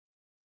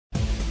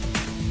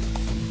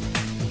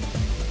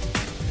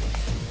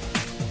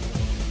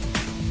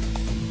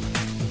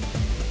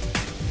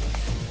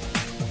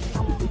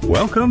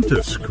Welcome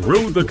to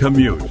Screw the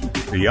Commute,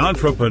 the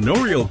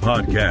entrepreneurial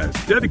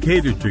podcast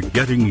dedicated to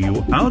getting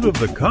you out of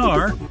the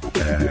car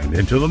and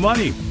into the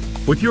money.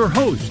 With your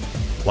host,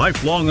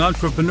 lifelong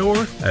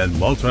entrepreneur and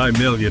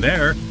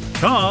multimillionaire,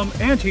 Tom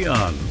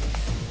Antion.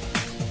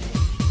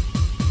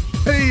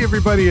 Hey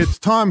everybody, it's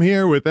Tom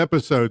here with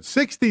episode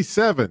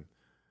 67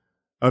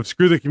 of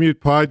Screw the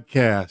Commute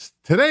podcast.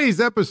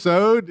 Today's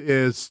episode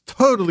is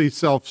totally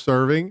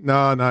self-serving.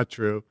 No, not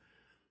true.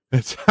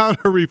 It's how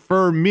to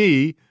refer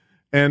me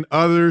and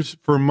others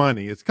for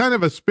money. It's kind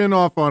of a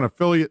spin-off on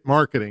affiliate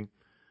marketing,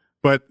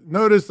 but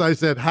notice I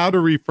said how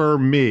to refer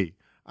me.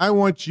 I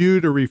want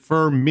you to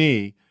refer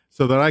me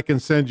so that I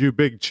can send you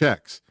big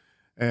checks.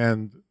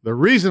 And the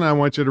reason I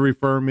want you to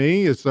refer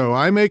me is so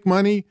I make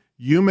money,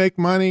 you make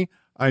money.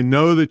 I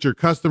know that your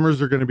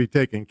customers are going to be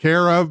taken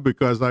care of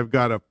because I've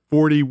got a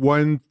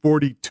 41,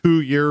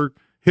 42-year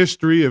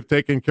history of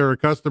taking care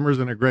of customers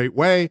in a great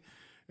way,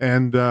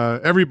 and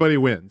everybody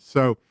wins.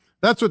 So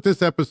that's what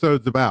this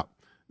episode's about.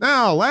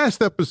 Now,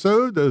 last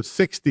episode of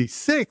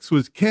 66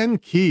 was Ken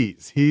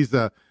Keys. He's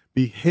a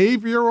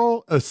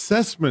behavioral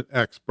assessment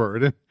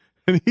expert,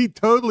 and he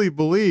totally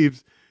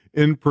believes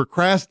in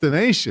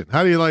procrastination.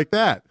 How do you like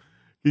that?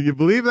 Can you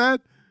believe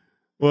that?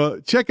 Well,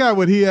 check out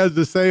what he has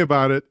to say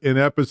about it in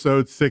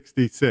episode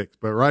 66.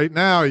 But right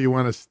now, you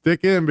want to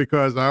stick in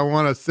because I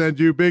want to send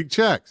you big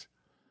checks.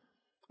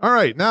 All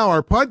right, now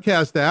our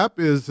podcast app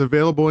is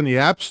available in the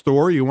App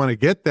Store. You want to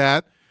get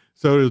that.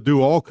 So it'll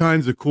do all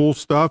kinds of cool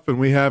stuff, and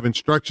we have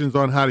instructions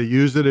on how to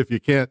use it if you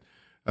can't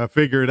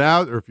figure it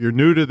out, or if you're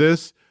new to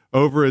this,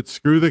 over at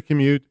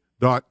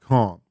screwthecommute.com.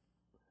 All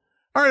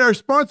right, our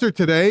sponsor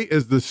today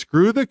is the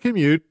Screw the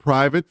Commute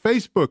private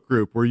Facebook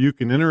group, where you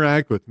can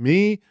interact with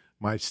me,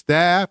 my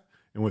staff,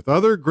 and with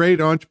other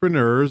great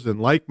entrepreneurs and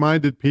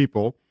like-minded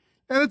people.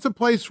 And it's a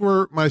place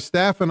where my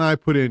staff and I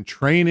put in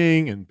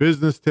training and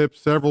business tips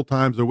several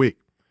times a week.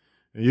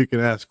 And you can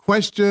ask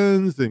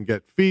questions and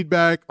get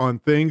feedback on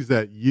things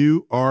that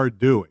you are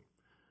doing.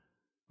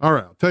 All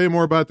right, I'll tell you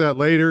more about that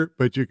later,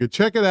 but you can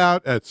check it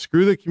out at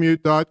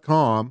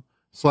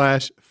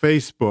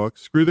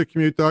screwthecommute.com/Facebook,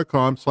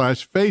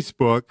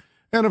 screwthecommute.com/Facebook,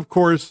 and of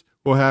course,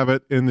 we'll have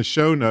it in the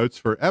show notes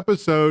for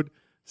episode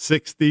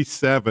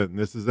 67.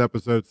 This is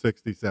episode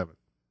 67.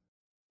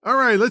 All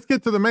right, let's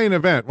get to the main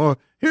event. Well,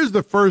 here's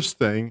the first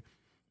thing,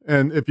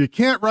 and if you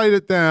can't write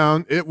it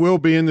down, it will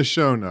be in the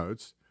show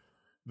notes.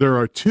 There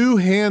are two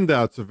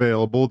handouts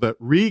available that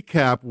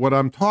recap what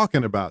I'm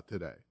talking about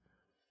today.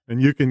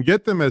 And you can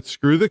get them at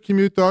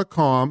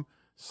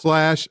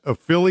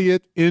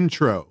screwthecommute.com/affiliate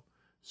intro.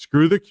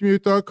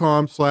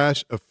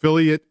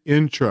 Screwthecommute.com/affiliate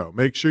intro.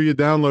 Make sure you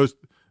download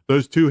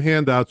those two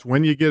handouts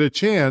when you get a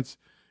chance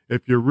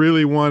if you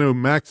really want to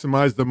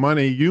maximize the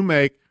money you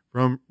make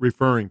from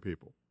referring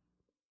people.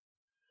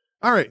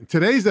 All right, in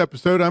today's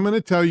episode, I'm going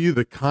to tell you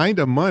the kind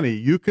of money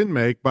you can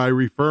make by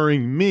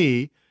referring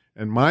me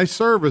and my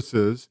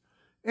services,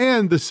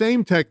 and the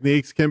same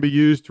techniques can be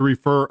used to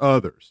refer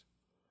others.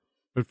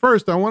 But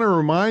first, I want to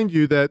remind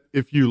you that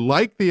if you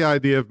like the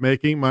idea of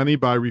making money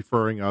by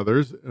referring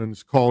others, and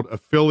it's called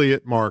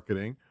affiliate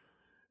marketing,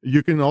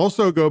 you can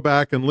also go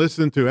back and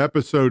listen to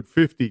episode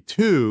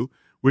 52,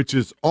 which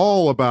is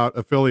all about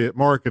affiliate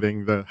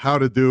marketing, the how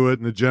to do it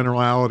and the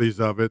generalities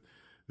of it.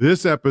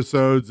 This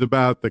episode's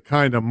about the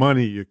kind of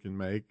money you can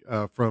make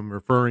from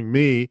referring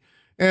me.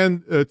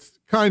 And it's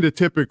kind of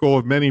typical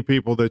of many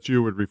people that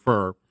you would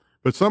refer.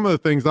 But some of the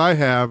things I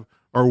have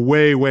are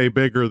way, way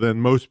bigger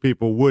than most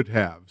people would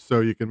have.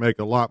 So you can make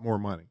a lot more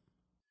money.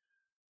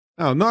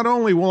 Now, not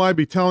only will I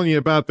be telling you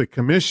about the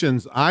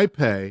commissions I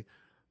pay,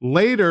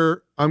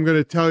 later I'm going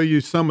to tell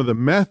you some of the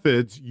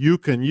methods you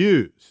can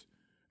use.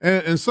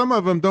 And some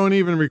of them don't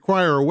even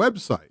require a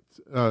website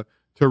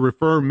to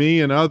refer me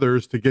and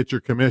others to get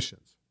your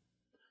commissions.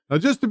 Now,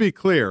 just to be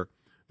clear,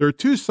 there are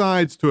two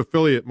sides to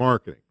affiliate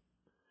marketing.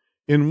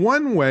 In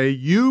one way,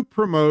 you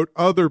promote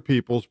other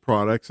people's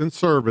products and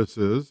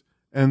services,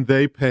 and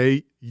they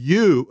pay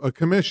you a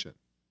commission.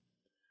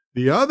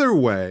 The other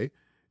way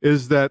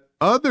is that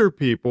other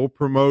people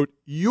promote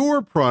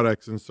your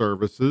products and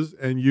services,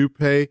 and you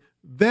pay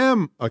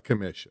them a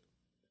commission.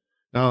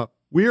 Now,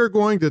 we are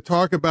going to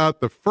talk about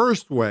the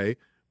first way,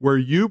 where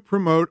you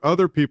promote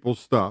other people's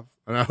stuff,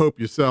 and I hope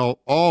you sell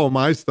all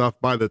my stuff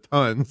by the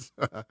tons.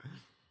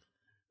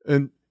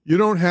 And you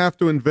don't have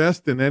to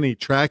invest in any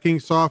tracking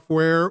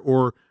software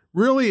or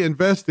really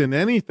invest in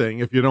anything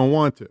if you don't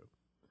want to.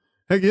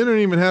 Heck, you don't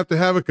even have to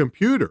have a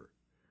computer.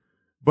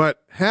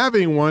 But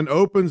having one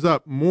opens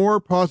up more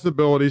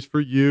possibilities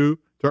for you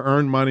to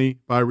earn money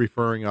by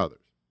referring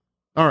others.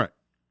 All right.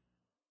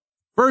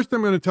 First, I'm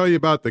going to tell you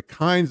about the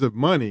kinds of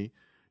money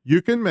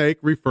you can make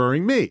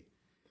referring me.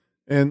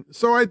 And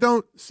so I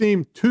don't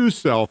seem too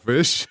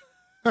selfish.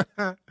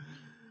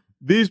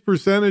 These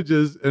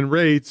percentages and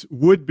rates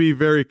would be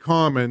very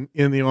common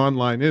in the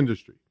online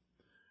industry.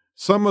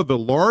 Some of the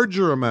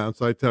larger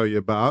amounts I tell you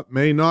about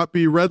may not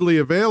be readily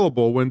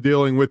available when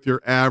dealing with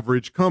your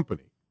average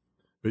company,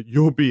 but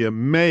you'll be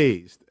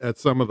amazed at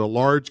some of the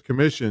large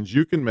commissions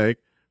you can make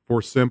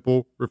for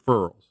simple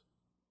referrals.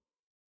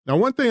 Now,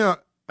 one thing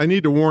I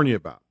need to warn you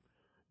about,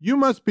 you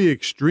must be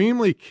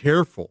extremely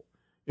careful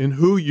in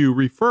who you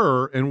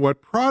refer and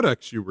what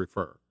products you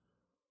refer.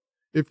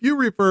 If you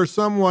refer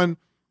someone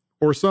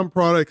or some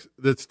product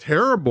that's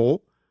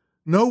terrible,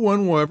 no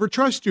one will ever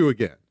trust you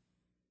again.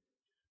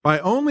 By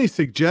only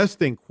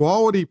suggesting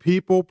quality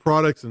people,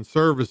 products, and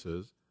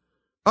services,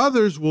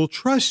 others will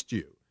trust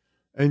you,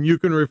 and you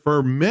can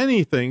refer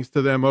many things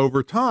to them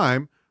over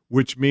time,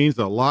 which means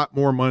a lot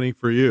more money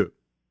for you.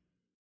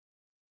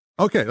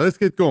 Okay, let's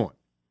get going.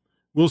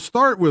 We'll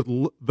start with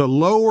the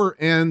lower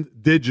end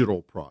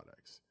digital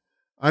products.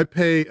 I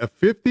pay a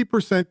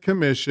 50%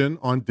 commission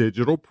on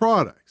digital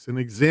products, and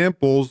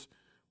examples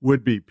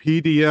would be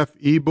PDF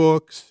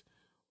ebooks,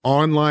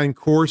 online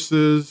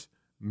courses,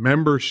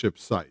 membership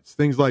sites,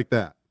 things like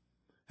that.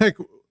 Heck,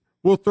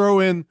 we'll throw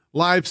in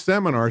live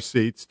seminar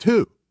seats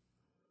too.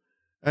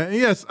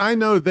 Yes, I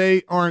know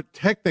they aren't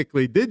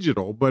technically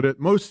digital, but at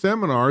most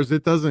seminars,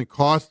 it doesn't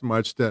cost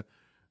much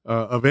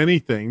of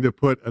anything to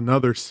put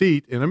another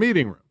seat in a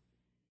meeting room.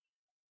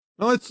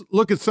 Now let's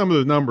look at some of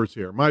the numbers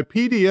here. My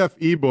PDF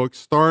ebooks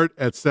start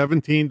at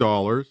 $17.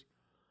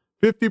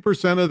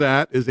 50% of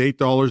that is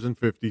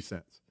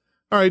 $8.50.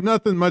 All right,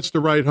 nothing much to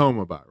write home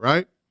about,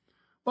 right?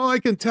 Well, I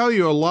can tell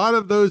you a lot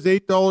of those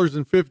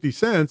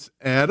 $8.50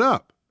 add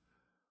up.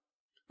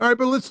 All right,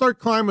 but let's start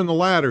climbing the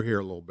ladder here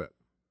a little bit.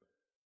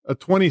 A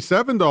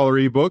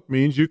 $27 ebook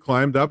means you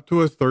climbed up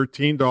to a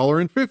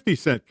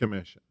 $13.50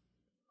 commission.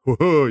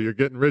 Whoa, you're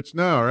getting rich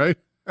now, right?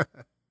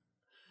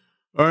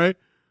 All right.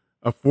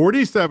 A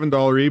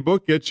 $47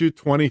 ebook gets you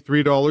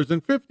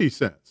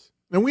 $23.50.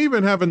 And we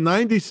even have a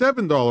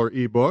 $97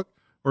 ebook,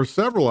 or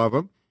several of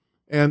them,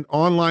 and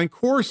online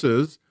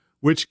courses,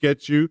 which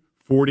gets you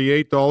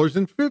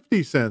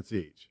 $48.50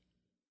 each.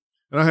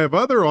 And I have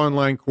other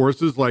online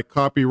courses like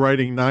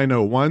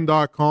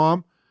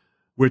copywriting901.com,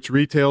 which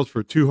retails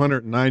for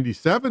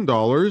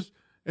 $297,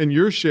 and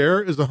your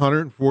share is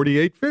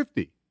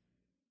 $148.50.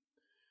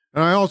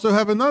 And I also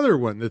have another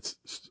one that's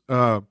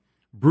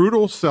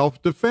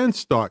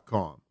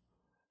brutalselfdefense.com.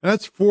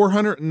 That's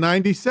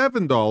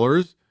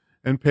 $497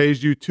 and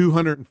pays you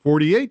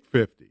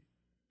 $248.50.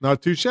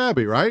 Not too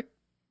shabby, right?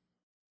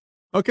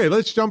 Okay,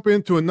 let's jump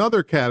into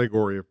another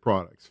category of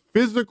products.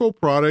 Physical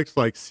products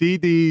like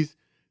CDs,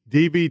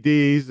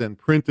 DVDs, and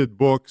printed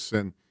books,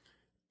 and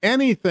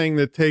anything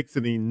that takes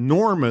an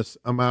enormous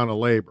amount of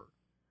labor.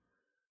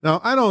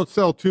 Now, I don't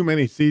sell too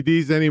many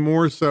CDs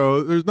anymore,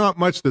 so there's not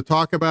much to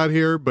talk about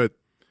here, but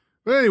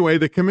anyway,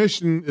 the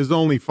commission is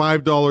only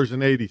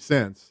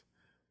 $5.80.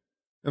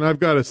 And I've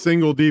got a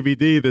single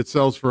DVD that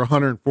sells for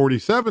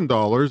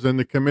 $147, and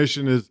the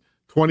commission is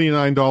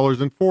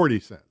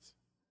 $29.40.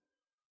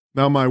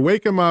 Now, my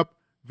Wake 'em Up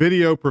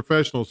video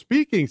professional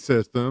speaking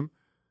system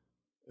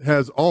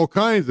has all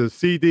kinds of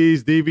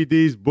CDs,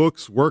 DVDs,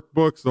 books,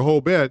 workbooks, the whole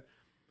bit.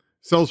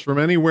 Sells from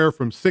anywhere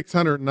from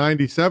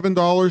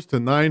 $697 to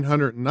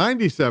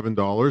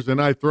 $997, and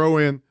I throw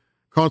in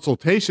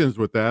consultations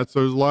with that,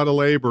 so there's a lot of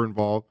labor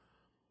involved.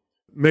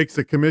 Makes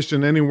a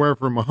commission anywhere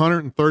from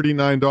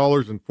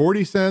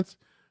 $139.40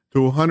 to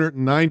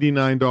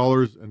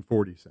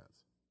 $199.40.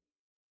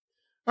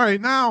 All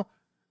right, now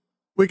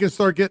we can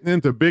start getting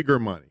into bigger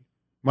money.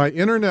 My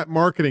Internet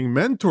Marketing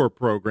Mentor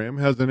Program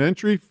has an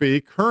entry fee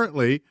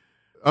currently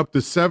up to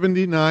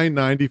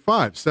 $79.95,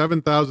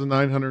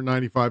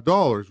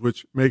 $7,995,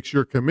 which makes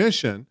your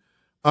commission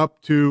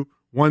up to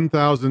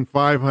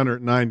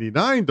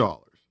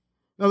 $1,599.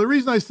 Now, the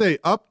reason I say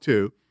up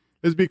to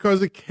is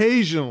because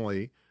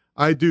occasionally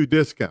I do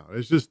discount.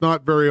 It's just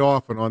not very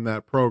often on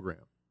that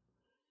program.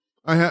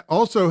 I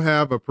also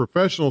have a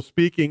professional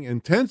speaking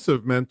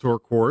intensive mentor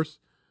course,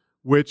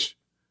 which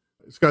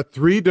it's got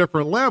 3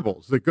 different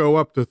levels that go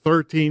up to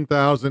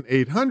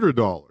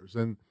 $13,800.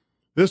 And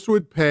this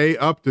would pay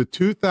up to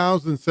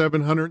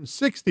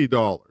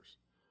 $2,760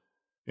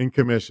 in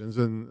commissions.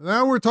 And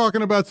now we're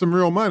talking about some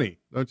real money,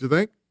 don't you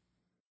think?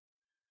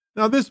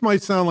 Now, this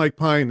might sound like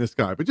pie in the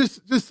sky, but just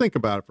think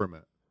about it for a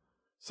minute.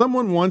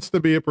 Someone wants to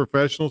be a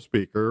professional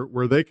speaker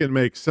where they can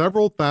make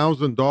several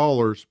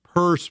 $1,000s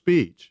per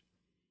speech,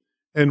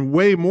 and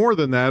way more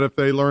than that if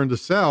they learn to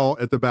sell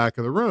at the back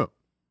of the room.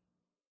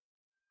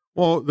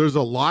 Well, there's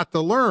a lot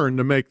to learn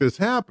to make this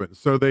happen.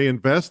 So they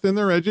invest in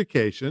their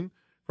education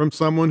from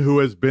someone who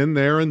has been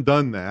there and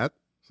done that,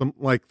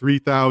 like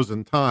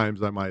 3,000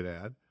 times, I might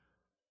add.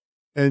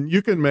 And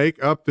you can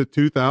make up to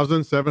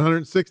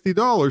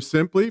 $2,760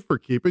 simply for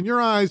keeping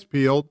your eyes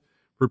peeled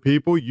for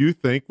people you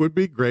think would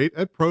be great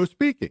at pro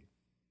speaking.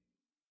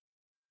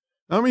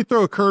 Now, let me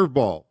throw a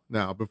curveball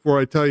now before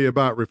I tell you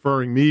about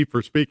referring me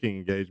for speaking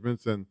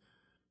engagements and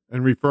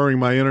referring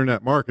my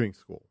internet marketing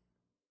school.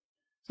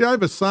 See, I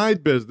have a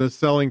side business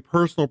selling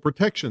personal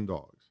protection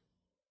dogs.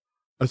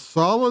 A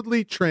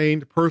solidly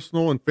trained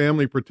personal and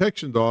family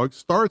protection dog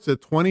starts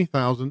at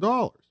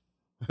 $20,000.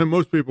 And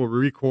most people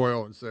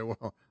recoil and say,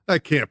 well,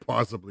 that can't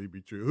possibly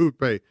be true. Who'd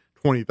pay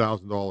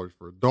 $20,000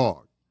 for a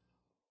dog?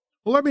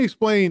 Well, let me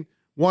explain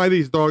why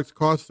these dogs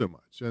cost so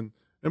much. And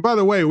by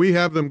the way, we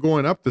have them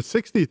going up to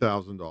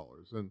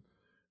 $60,000. And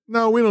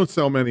no, we don't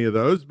sell many of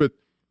those, but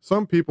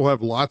some people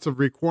have lots of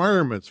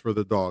requirements for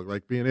the dog,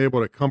 like being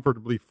able to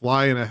comfortably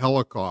fly in a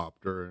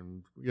helicopter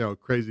and,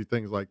 crazy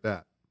things like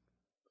that.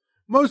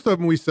 Most of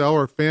them we sell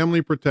are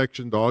family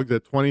protection dogs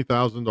at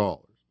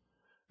 $20,000.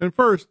 And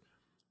first,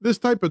 this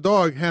type of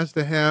dog has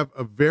to have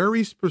a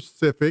very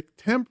specific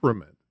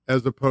temperament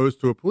as opposed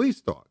to a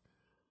police dog.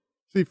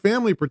 See,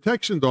 family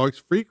protection dogs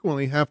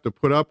frequently have to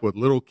put up with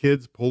little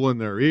kids pulling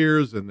their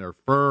ears and their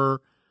fur,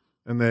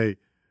 and they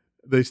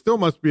still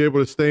must be able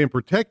to stay and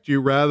protect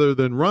you rather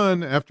than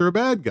run after a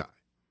bad guy.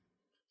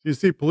 You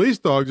see, police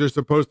dogs are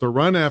supposed to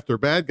run after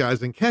bad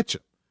guys and catch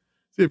them.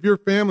 See, if your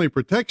family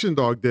protection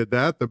dog did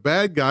that, the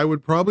bad guy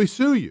would probably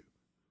sue you.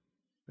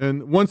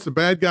 And once the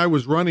bad guy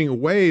was running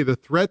away, the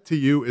threat to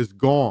you is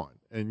gone,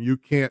 and you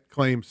can't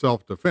claim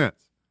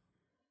self-defense.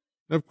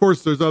 And of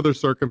course, there's other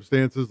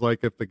circumstances,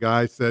 like if the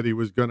guy said he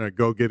was going to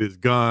go get his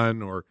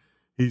gun or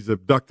he's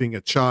abducting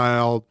a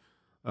child.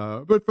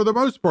 But for the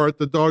most part,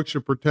 the dog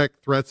should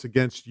protect threats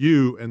against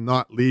you and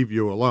not leave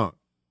you alone.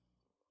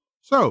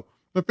 So,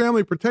 the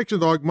family protection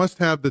dog must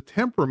have the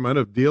temperament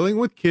of dealing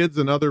with kids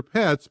and other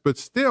pets, but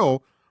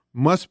still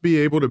must be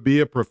able to be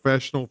a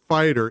professional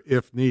fighter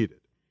if needed.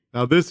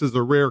 Now, this is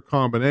a rare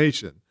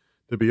combination,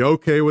 to be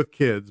okay with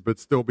kids but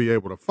still be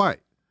able to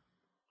fight.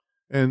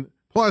 And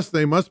plus,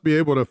 they must be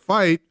able to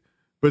fight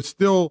but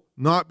still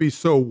not be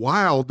so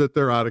wild that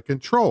they're out of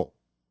control.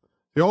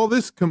 See, all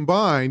this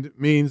combined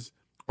means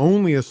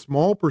only a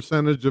small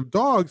percentage of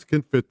dogs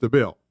can fit the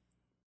bill.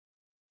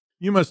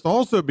 You must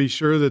also be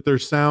sure that they're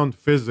sound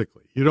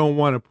physically. You don't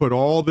want to put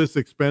all this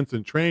expense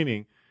and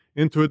training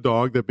into a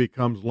dog that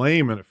becomes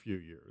lame in a few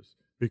years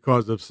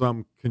because of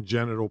some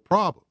congenital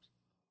problems.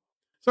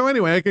 So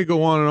anyway, I could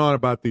go on and on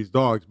about these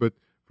dogs, but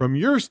from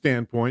your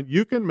standpoint,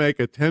 you can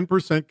make a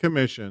 10%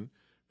 commission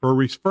for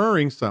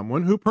referring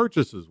someone who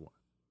purchases one.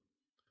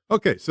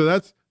 Okay, so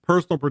that's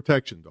personal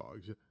protection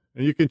dogs.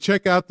 And you can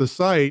check out the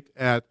site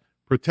at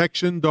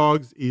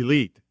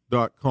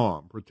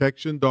protectiondogselite.com,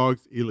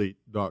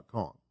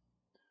 protectiondogselite.com.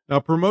 Now,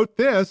 promote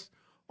this.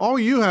 All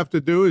you have to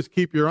do is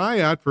keep your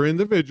eye out for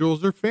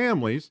individuals or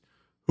families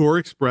who are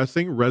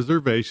expressing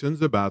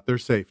reservations about their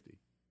safety.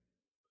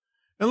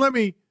 And let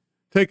me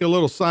take a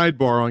little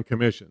sidebar on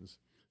commissions.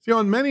 See,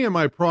 on many of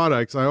my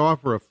products, I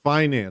offer a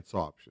finance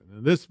option,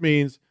 and this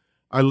means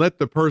I let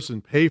the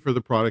person pay for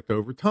the product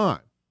over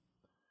time.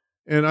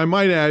 And I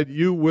might add,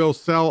 you will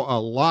sell a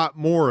lot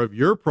more of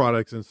your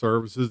products and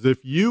services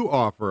if you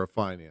offer a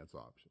finance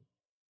option.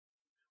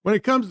 When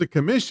it comes to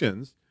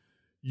commissions,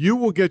 you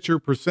will get your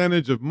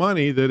percentage of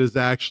money that is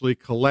actually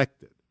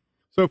collected.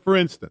 So, for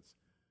instance,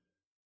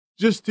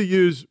 just to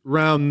use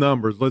round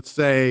numbers, let's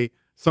say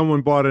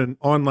someone bought an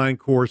online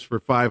course for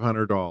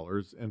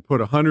 $500 and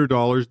put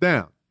 $100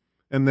 down,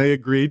 and they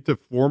agreed to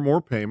 4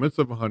 more payments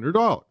of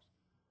 $100.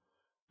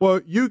 Well,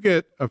 you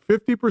get a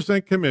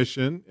 50%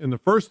 commission in the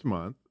first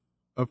month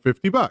of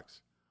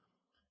 $50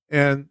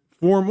 and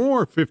 4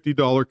 more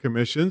 $50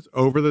 commissions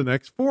over the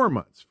next 4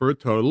 months for a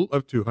total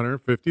of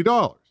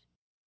 $250.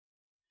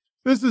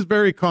 This is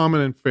very common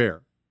and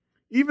fair.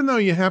 Even though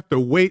you have to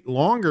wait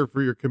longer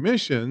for your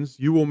commissions,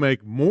 you will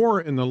make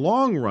more in the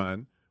long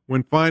run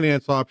when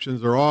finance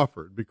options are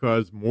offered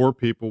because more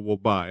people will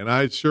buy. And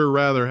I'd sure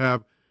rather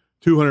have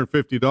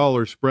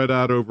 $250 spread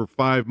out over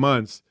 5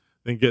 months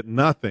than get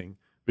nothing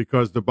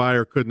because the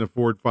buyer couldn't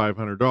afford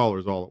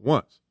 $500 all at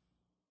once.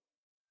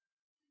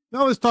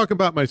 Now let's talk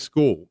about my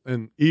school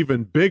and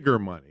even bigger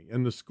money.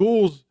 And the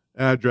school's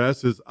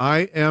address is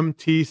imtcva.org.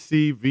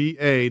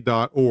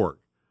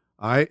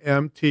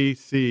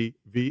 imtcva.org.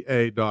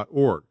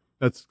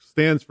 That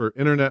stands for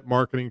Internet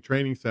Marketing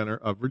Training Center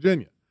of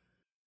Virginia.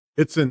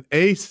 It's an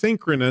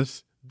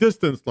asynchronous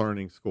distance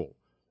learning school.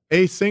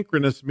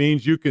 Asynchronous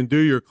means you can do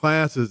your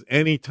classes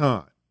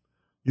anytime.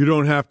 You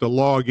don't have to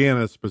log in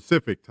at a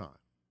specific time.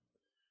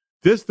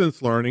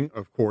 Distance learning,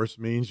 of course,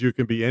 means you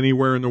can be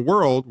anywhere in the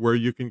world where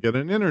you can get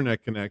an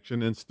internet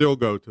connection and still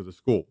go to the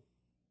school.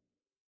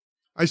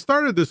 I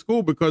started the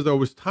school because I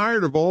was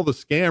tired of all the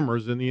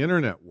scammers in the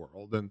internet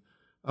world, and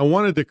I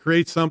wanted to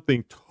create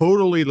something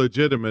totally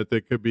legitimate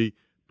that could be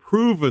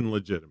proven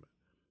legitimate.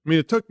 I mean,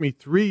 it took me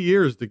 3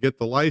 years to get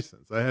the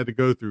license. I had to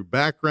go through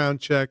background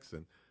checks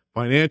and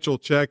financial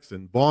checks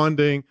and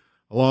bonding,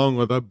 along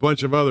with a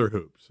bunch of other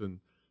hoops. And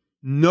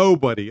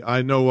nobody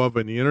I know of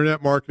in the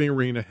internet marketing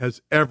arena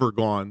has ever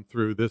gone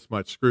through this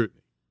much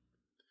scrutiny.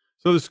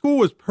 So the school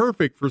was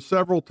perfect for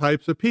several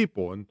types of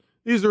people, and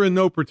these are in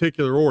no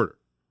particular order.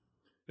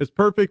 It's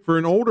perfect for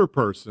an older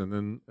person,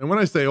 and when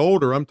I say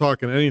older, I'm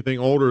talking anything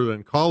older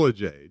than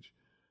college age.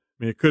 I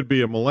mean, it could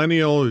be a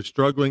millennial who's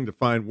struggling to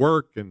find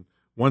work and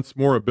wants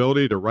more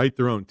ability to write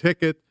their own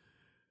ticket,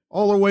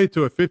 all the way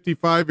to a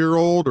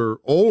 55-year-old or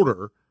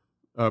older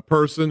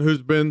person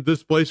who's been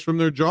displaced from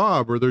their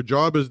job or their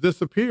job has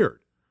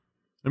disappeared.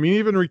 I mean,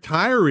 even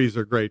retirees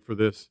are great for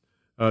this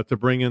to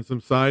bring in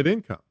some side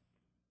income.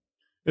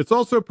 It's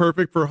also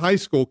perfect for high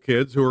school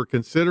kids who are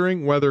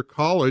considering whether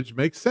college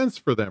makes sense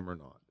for them or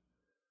not.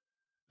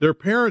 Their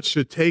parents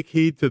should take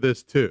heed to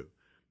this too.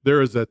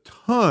 There is a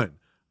ton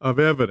of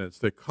evidence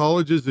that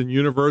colleges and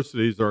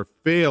universities are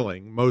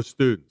failing most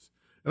students.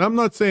 And I'm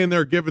not saying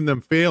they're giving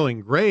them failing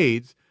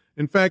grades.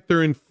 In fact,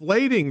 they're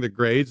inflating the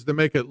grades to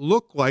make it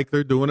look like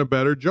they're doing a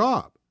better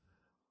job.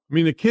 I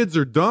mean, the kids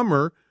are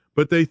dumber,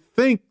 but they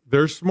think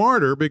they're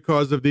smarter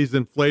because of these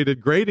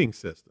inflated grading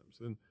systems.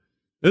 And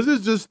this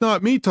is just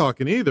not me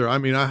talking either. I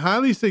mean, I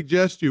highly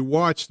suggest you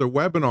watch the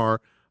webinar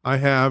I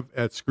have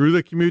at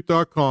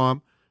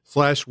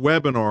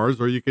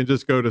screwthecommute.com/webinars, or you can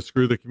just go to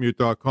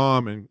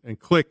screwthecommute.com and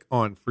click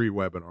on free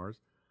webinars,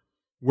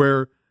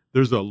 where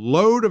there's a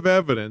load of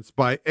evidence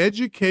by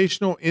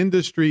educational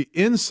industry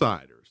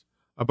insiders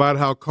about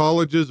how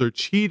colleges are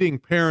cheating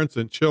parents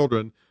and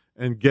children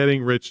and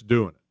getting rich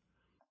doing it.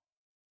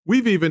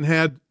 We've even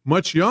had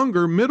much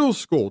younger middle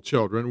school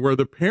children where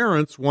the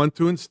parents want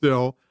to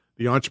instill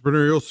the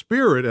entrepreneurial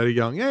spirit at a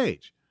young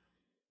age.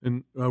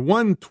 And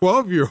one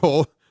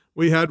 12-year-old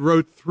we had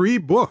wrote 3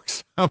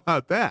 books. How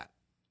about that?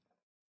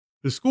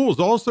 The school is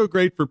also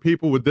great for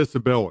people with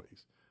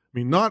disabilities. I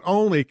mean, not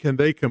only can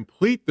they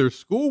complete their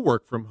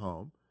schoolwork from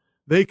home,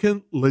 they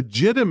can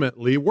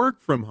legitimately work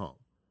from home.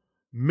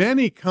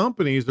 Many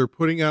companies are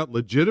putting out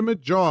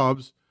legitimate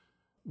jobs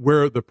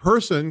where the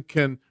person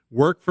can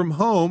work from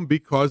home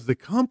because the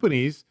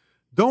companies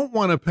don't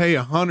want to pay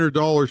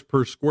 $100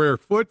 per square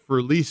foot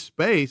for leased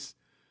space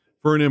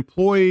for an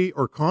employee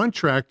or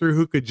contractor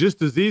who could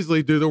just as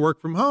easily do the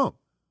work from home.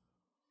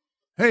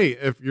 Hey,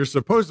 if you're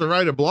supposed to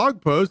write a blog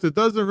post, it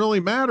doesn't really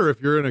matter if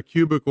you're in a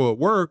cubicle at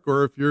work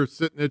or if you're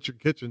sitting at your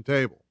kitchen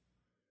table.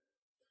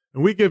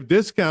 And we give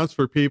discounts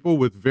for people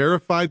with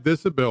verified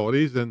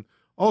disabilities, and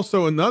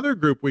also another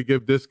group we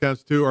give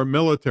discounts to are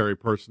military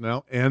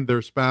personnel and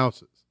their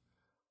spouses.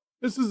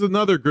 This is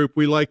another group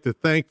we like to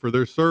thank for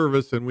their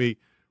service, and we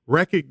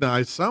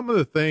recognize some of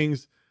the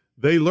things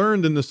they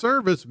learned in the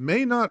service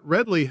may not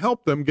readily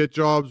help them get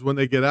jobs when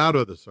they get out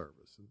of the service.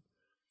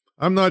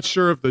 I'm not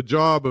sure if the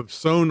job of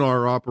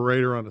sonar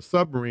operator on a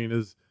submarine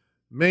is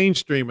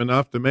mainstream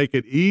enough to make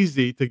it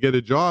easy to get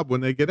a job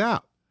when they get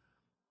out.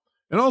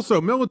 And also,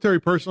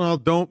 military personnel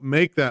don't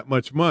make that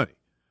much money.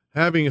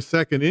 Having a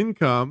second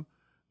income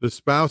the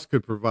spouse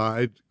could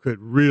provide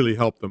could really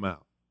help them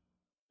out.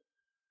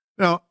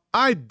 Now,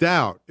 I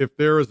doubt if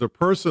there is a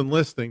person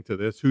listening to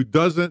this who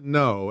doesn't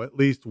know at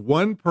least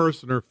one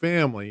person or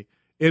family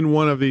in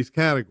one of these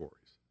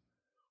categories.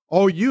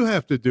 All you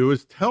have to do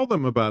is tell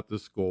them about the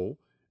school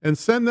and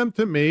send them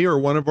to me or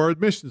one of our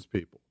admissions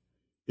people.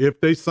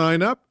 If they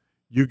sign up,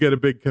 you get a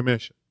big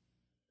commission.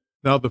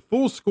 Now, the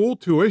full school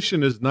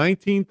tuition is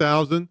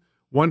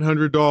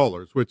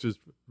 $19,100, which is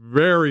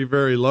very,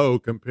 very low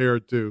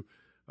compared to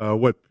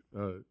what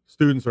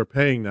students are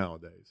paying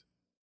nowadays.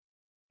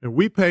 And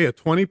we pay a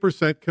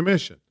 20%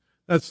 commission.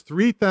 That's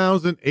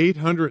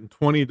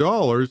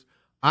 $3,820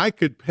 I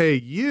could pay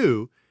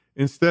you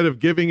instead of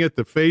giving it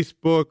to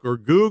Facebook or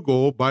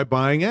Google by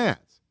buying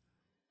ads.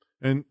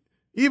 And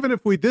even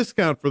if we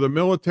discount for the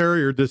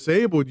military or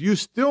disabled, you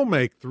still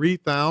make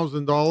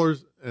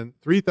 $3,000 and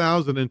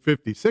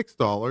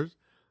 $3,056.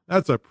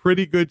 That's a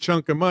pretty good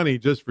chunk of money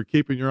just for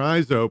keeping your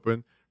eyes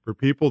open for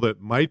people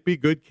that might be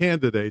good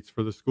candidates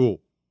for the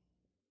school.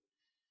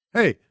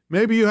 Hey,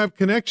 maybe you have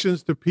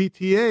connections to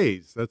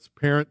PTAs, that's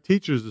parent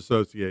teachers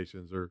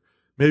associations, or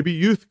maybe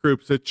youth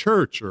groups at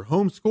church or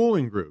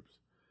homeschooling groups.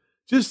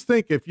 Just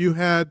think if you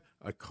had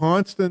a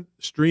constant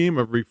stream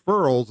of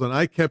referrals and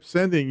I kept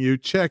sending you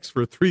checks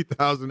for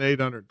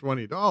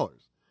 $3,820.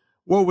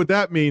 What would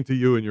that mean to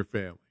you and your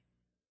family?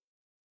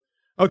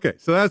 Okay,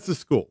 so that's the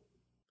school.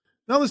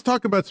 Now let's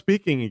talk about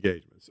speaking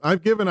engagements.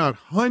 I've given out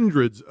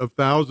hundreds of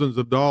thousands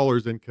of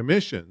dollars in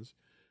commissions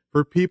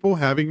for people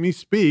having me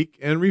speak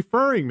and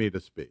referring me to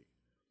speak.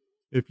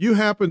 If you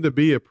happen to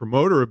be a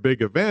promoter of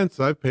big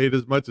events, I've paid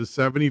as much as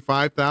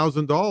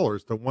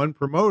 $75,000 to one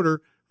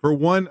promoter for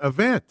one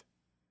event.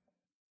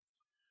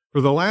 For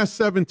the last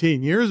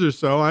 17 years or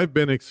so, I've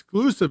been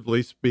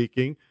exclusively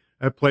speaking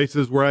at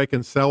places where I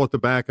can sell at the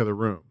back of the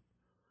room.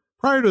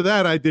 Prior to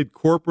that, I did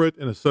corporate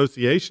and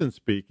association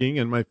speaking,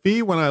 and my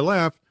fee when I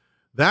left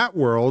that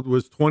world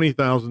was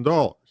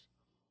 $20,000.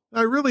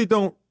 I really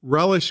don't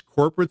relish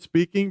corporate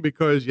speaking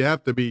because you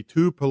have to be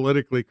too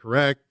politically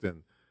correct,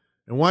 and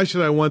why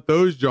should I want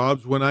those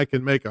jobs when I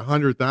can make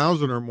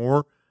 $100,000 or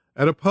more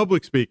at a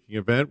public speaking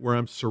event where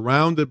I'm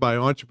surrounded by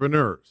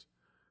entrepreneurs?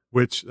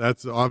 Which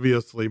that's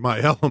obviously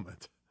my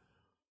element.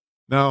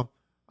 Now,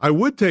 I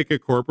would take a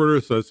corporate or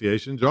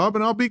association job,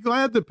 and I'll be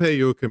glad to pay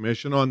you a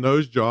commission on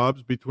those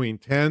jobs between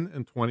 10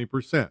 and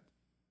 20%.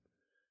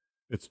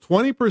 It's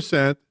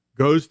 20%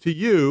 goes to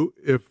you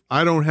if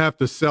I don't have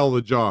to sell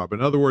the job.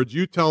 In other words,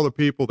 you tell the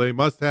people they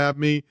must have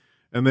me,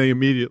 and they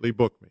immediately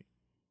book me.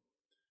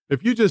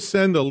 If you just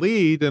send a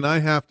lead and I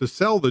have to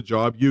sell the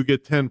job, you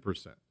get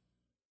 10%. And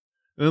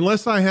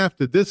unless I have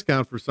to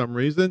discount for some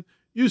reason,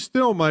 you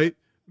still might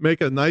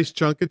make a nice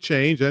chunk of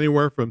change,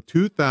 anywhere from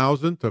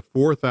 $2,000 to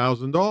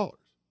 $4,000.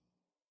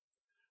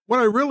 What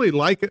I really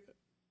like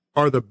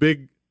are the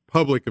big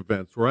public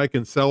events where I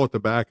can sell at the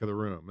back of the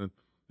room. And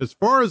as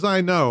far as I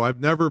know, I've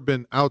never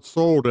been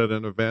outsold at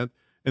an event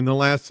in the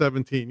last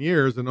 17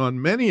 years, and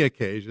on many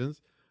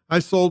occasions, I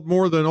sold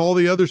more than all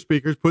the other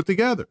speakers put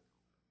together.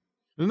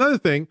 Another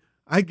thing,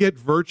 I get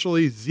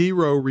virtually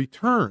zero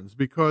returns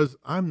because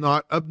I'm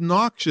not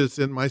obnoxious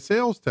in my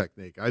sales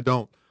technique. I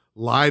don't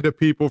lie to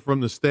people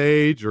from the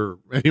stage or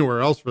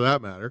anywhere else for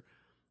that matter,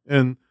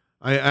 and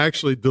I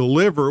actually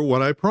deliver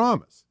what I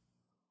promise.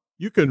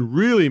 You can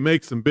really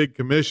make some big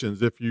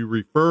commissions if you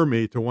refer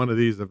me to one of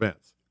these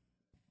events.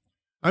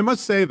 I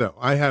must say, though,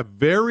 I have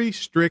very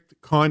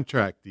strict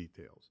contract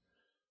details.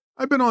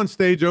 I've been on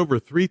stage over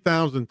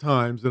 3,000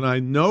 times, and I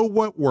know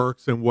what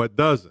works and what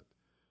doesn't.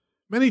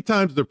 Many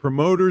times the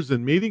promoters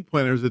and meeting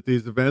planners at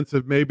these events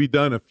have maybe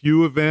done a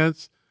few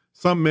events,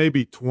 some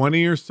maybe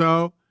 20 or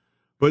so,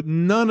 but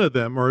none of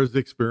them are as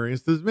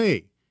experienced as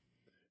me.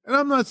 And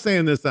I'm not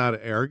saying this out of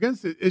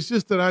arrogance. It's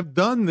just that I've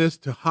done this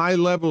to high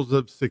levels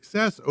of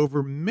success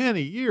over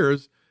many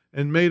years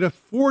and made a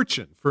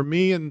fortune for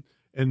me and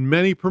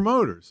many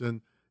promoters.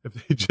 And if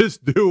they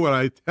just do what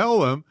I tell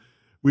them,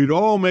 we'd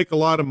all make a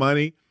lot of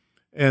money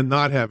and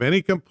not have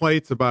any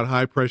complaints about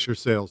high-pressure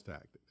sales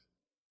tactics.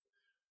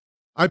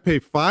 I pay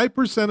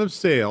 5% of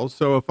sales,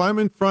 so if I'm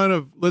in front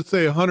of, let's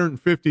say,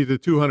 150 to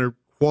 200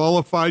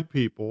 qualified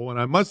people, and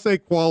I must say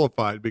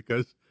qualified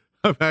because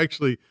I've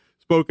actually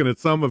spoken at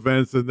some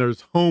events and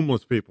there's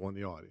homeless people in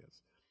the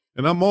audience.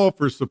 And I'm all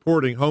for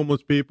supporting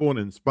homeless people and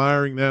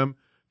inspiring them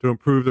to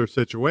improve their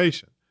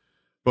situation.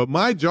 But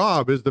my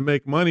job is to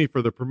make money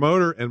for the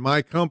promoter and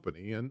my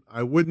company, and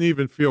I wouldn't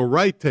even feel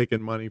right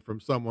taking money from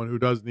someone who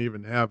doesn't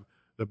even have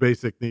the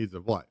basic needs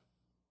of life.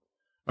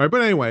 All right,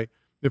 but anyway,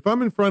 if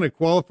I'm in front of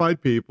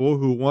qualified people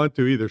who want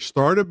to either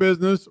start a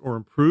business or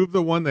improve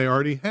the one they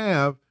already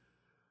have,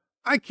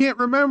 I can't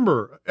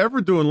remember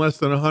ever doing less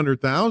than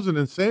 $100,000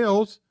 in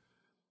sales.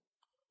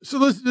 So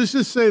let's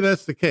just say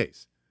that's the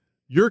case.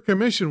 Your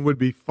commission would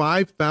be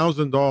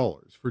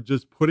 $5,000 for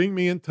just putting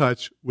me in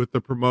touch with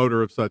the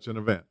promoter of such an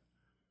event.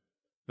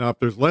 Now, if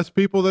there's less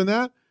people than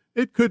that,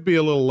 it could be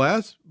a little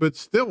less, but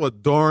still a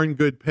darn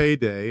good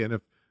payday. And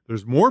if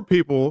there's more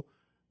people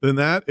than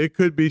that, it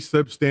could be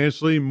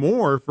substantially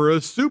more for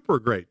a super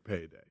great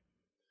payday.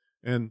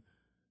 And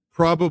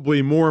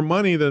probably more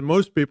money than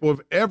most people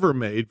have ever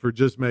made for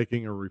just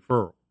making a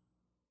referral.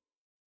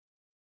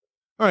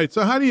 All right,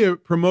 so how do you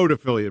promote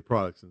affiliate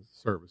products and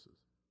services?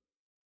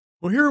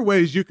 Well, here are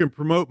ways you can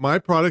promote my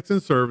products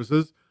and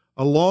services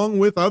along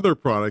with other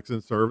products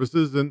and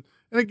services. And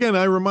again,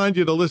 I remind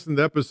you to listen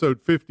to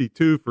episode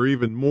 52 for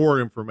even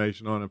more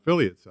information on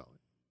affiliate selling.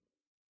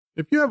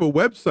 If you have a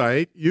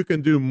website, you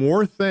can do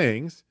more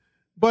things,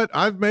 but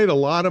I've made a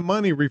lot of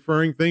money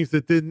referring things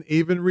that didn't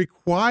even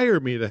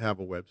require me to have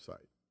a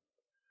website.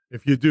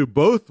 If you do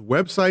both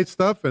website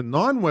stuff and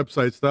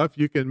non-website stuff,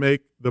 you can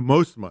make the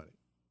most money.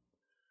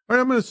 All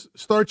right, I'm going to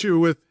start you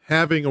with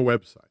having a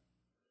website.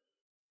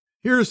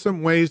 Here are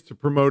some ways to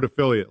promote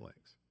affiliate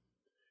links.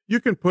 You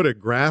can put a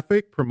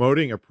graphic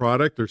promoting a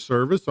product or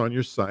service on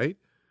your site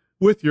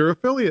with your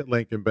affiliate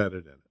link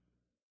embedded in it.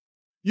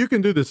 You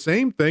can do the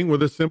same thing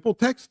with a simple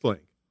text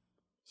link.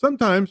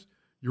 Sometimes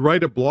you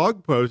write a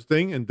blog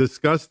posting and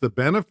discuss the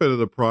benefit of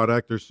the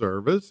product or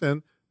service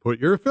and put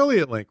your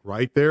affiliate link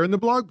right there in the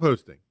blog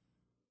posting.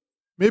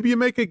 Maybe you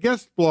make a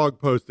guest blog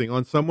posting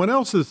on someone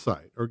else's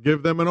site or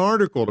give them an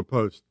article to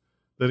post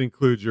that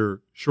includes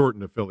your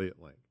shortened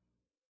affiliate link.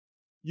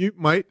 You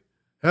might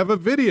have a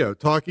video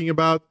talking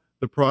about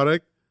the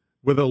product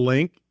with a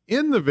link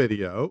in the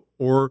video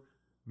or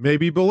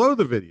maybe below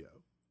the video.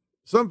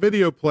 Some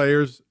video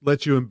players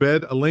let you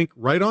embed a link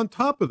right on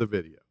top of the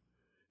video.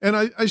 And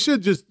I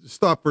should just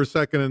stop for a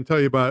second and tell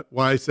you about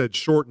why I said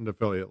shortened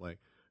affiliate link.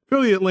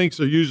 Affiliate links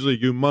are usually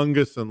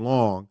humongous and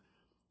long,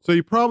 so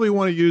you probably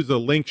want to use a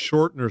link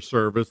shortener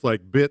service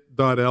like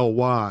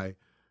bit.ly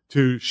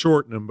to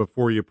shorten them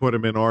before you put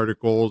them in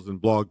articles and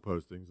blog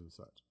postings and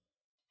such.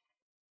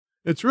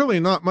 It's really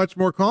not much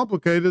more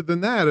complicated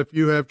than that if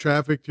you have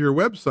traffic to your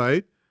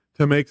website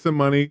to make some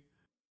money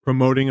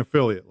promoting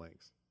affiliate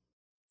links.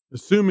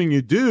 Assuming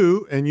you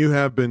do and you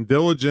have been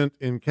diligent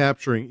in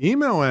capturing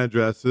email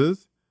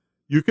addresses,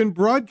 you can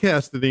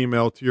broadcast an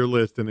email to your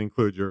list and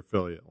include your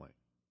affiliate link.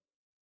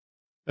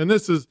 And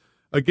this is,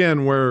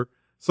 again, where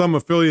some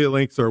affiliate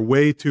links are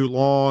way too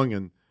long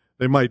and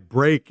they might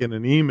break in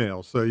an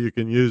email, so you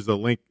can use a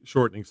link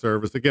shortening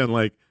service, again,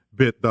 like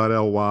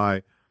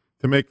bit.ly,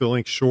 to make the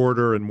link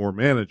shorter and more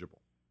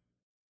manageable.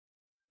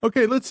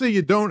 Okay, let's say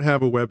you don't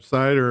have a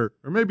website, or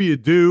maybe you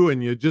do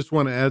and you just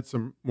want to add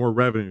some more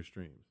revenue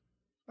streams.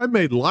 I've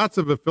made lots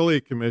of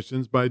affiliate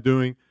commissions by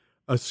doing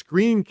a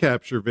screen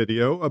capture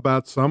video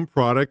about some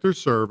product or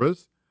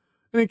service.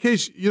 And in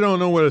case you don't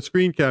know what a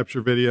screen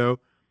capture video,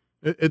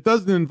 it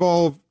doesn't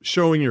involve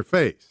showing your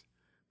face.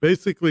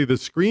 Basically, the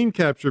screen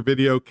capture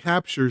video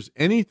captures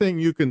anything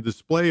you can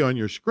display on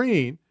your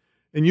screen,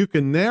 and you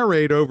can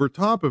narrate over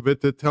top of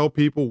it to tell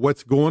people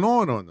what's going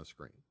on the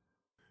screen.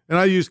 And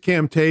I use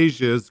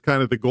Camtasia as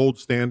kind of the gold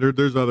standard.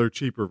 There's other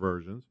cheaper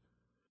versions.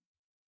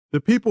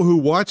 The people who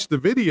watch the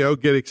video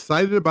get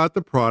excited about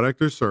the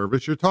product or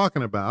service you're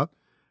talking about,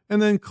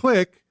 and then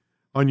click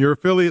on your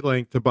affiliate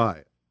link to buy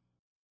it.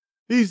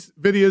 These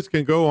videos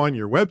can go on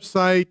your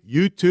website,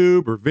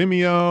 YouTube, or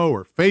Vimeo,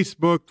 or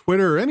Facebook,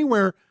 Twitter, or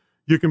anywhere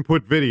you can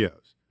put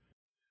videos.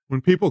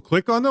 When people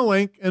click on the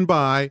link and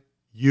buy,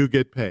 you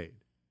get paid.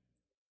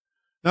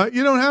 Now,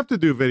 you don't have to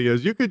do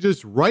videos. You could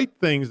just write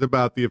things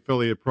about the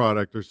affiliate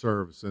product or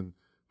service and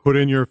put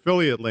in your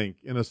affiliate link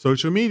in a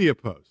social media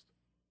post.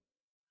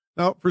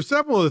 Now, for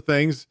several of the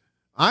things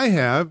I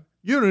have,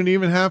 you don't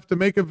even have to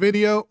make a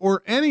video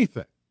or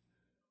anything.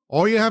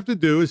 All you have to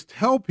do is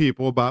tell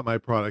people about my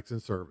products and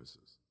services.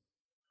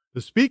 The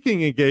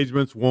speaking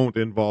engagements won't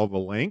involve a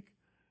link.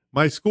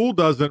 My school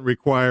doesn't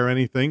require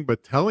anything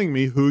but telling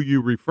me who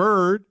you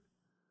referred.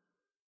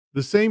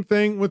 The same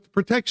thing with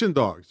protection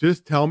dogs.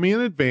 Just tell me in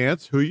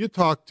advance who you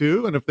talked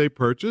to, and if they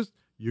purchase,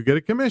 you get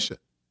a commission.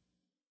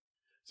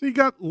 So you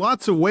got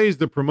lots of ways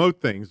to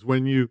promote things.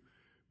 When you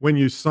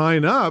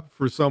sign up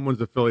for someone's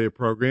affiliate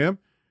program,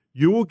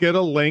 you will get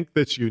a link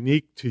that's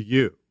unique to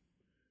you.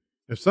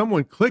 If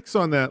someone clicks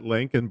on that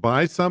link and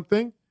buys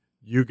something,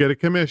 you get a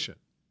commission.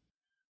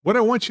 What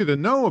I want you to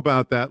know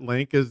about that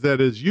link is that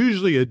it's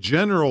usually a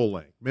general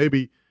link,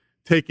 maybe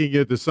taking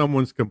you to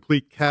someone's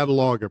complete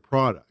catalog of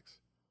products.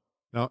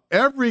 Now,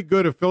 every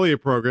good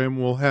affiliate program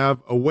will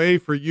have a way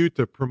for you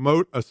to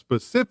promote a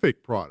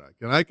specific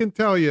product. And I can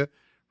tell you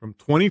from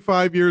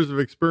 25 years of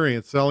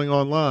experience selling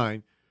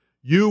online,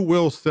 you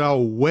will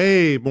sell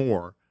way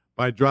more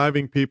by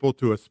driving people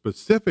to a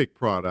specific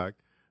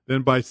product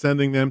than by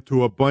sending them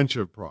to a bunch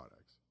of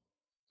products.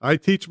 I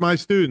teach my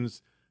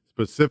students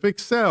specific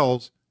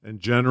sells and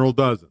general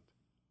doesn't.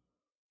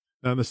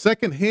 Now, the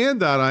second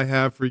handout I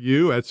have for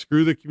you at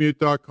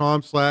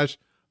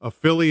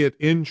screwthecommute.com/affiliate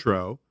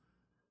intro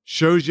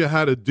shows you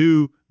how to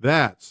do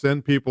that,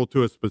 send people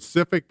to a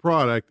specific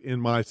product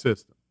in my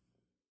system.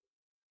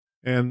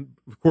 And,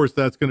 of course,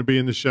 that's going to be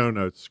in the show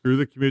notes,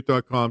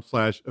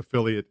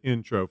 screwthecommute.com/affiliate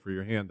intro for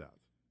your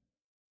handouts.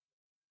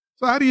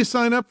 So how do you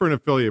sign up for an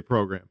affiliate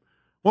program?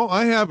 Well,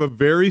 I have a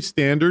very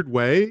standard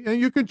way, and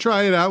you can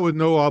try it out with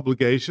no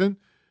obligation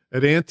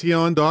at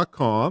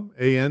antion.com,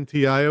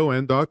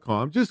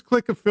 ANTION.com. Just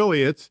click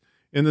affiliates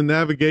in the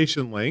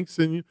navigation links,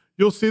 and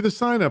you'll see the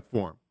sign-up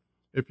form.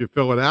 If you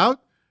fill it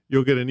out,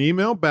 you'll get an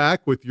email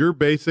back with your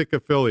basic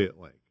affiliate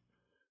link.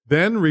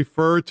 Then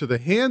refer to the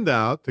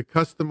handout to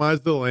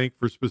customize the link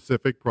for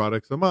specific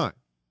products of mine.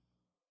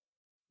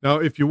 Now,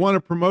 if you want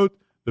to promote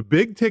the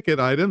big ticket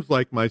items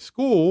like my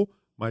school,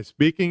 my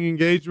speaking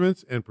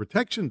engagements, and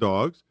protection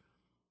dogs,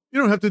 you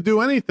don't have to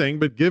do anything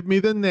but give me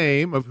the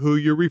name of who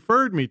you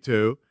referred me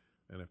to,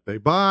 and if they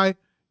buy,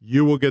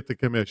 you will get the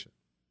commission.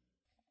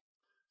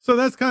 So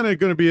that's kind of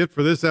going to be it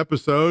for this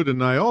episode,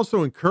 and I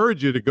also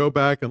encourage you to go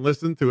back and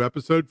listen to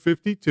episode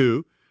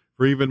 52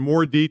 for even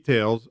more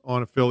details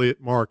on affiliate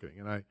marketing.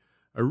 And I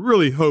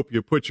really hope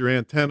you put your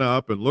antenna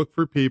up and look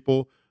for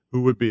people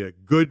who would be a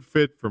good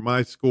fit for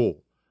my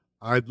school.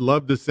 I'd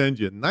love to send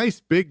you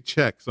nice big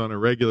checks on a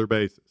regular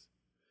basis.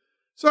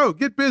 So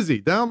get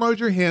busy. Download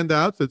your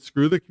handouts at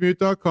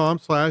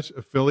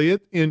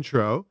screwthecommute.com/affiliate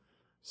intro.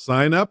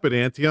 Sign up at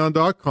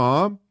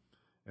antion.com.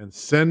 and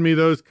send me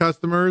those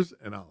customers,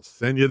 and I'll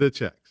send you the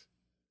checks.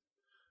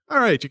 All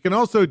right, you can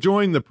also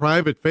join the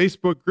private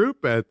Facebook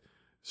group at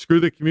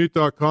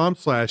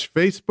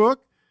screwthecommute.com/Facebook.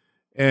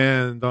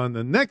 And on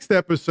the next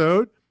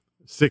episode,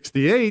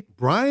 68,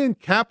 Brian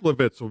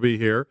Kaplowitz will be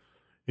here.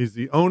 He's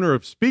the owner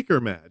of Speaker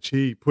Match.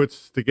 He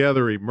puts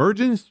together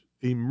emerging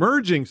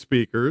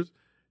speakers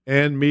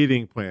and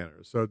meeting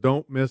planners. So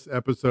don't miss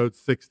episode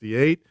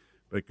 68,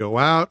 but go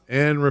out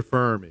and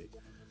refer me.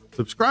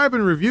 Subscribe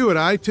and review at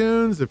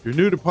iTunes. If you're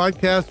new to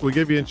podcasts, we'll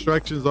give you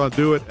instructions on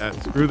do it at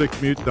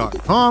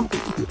screwthecommute.com.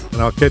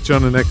 And I'll catch you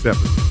on the next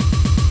episode.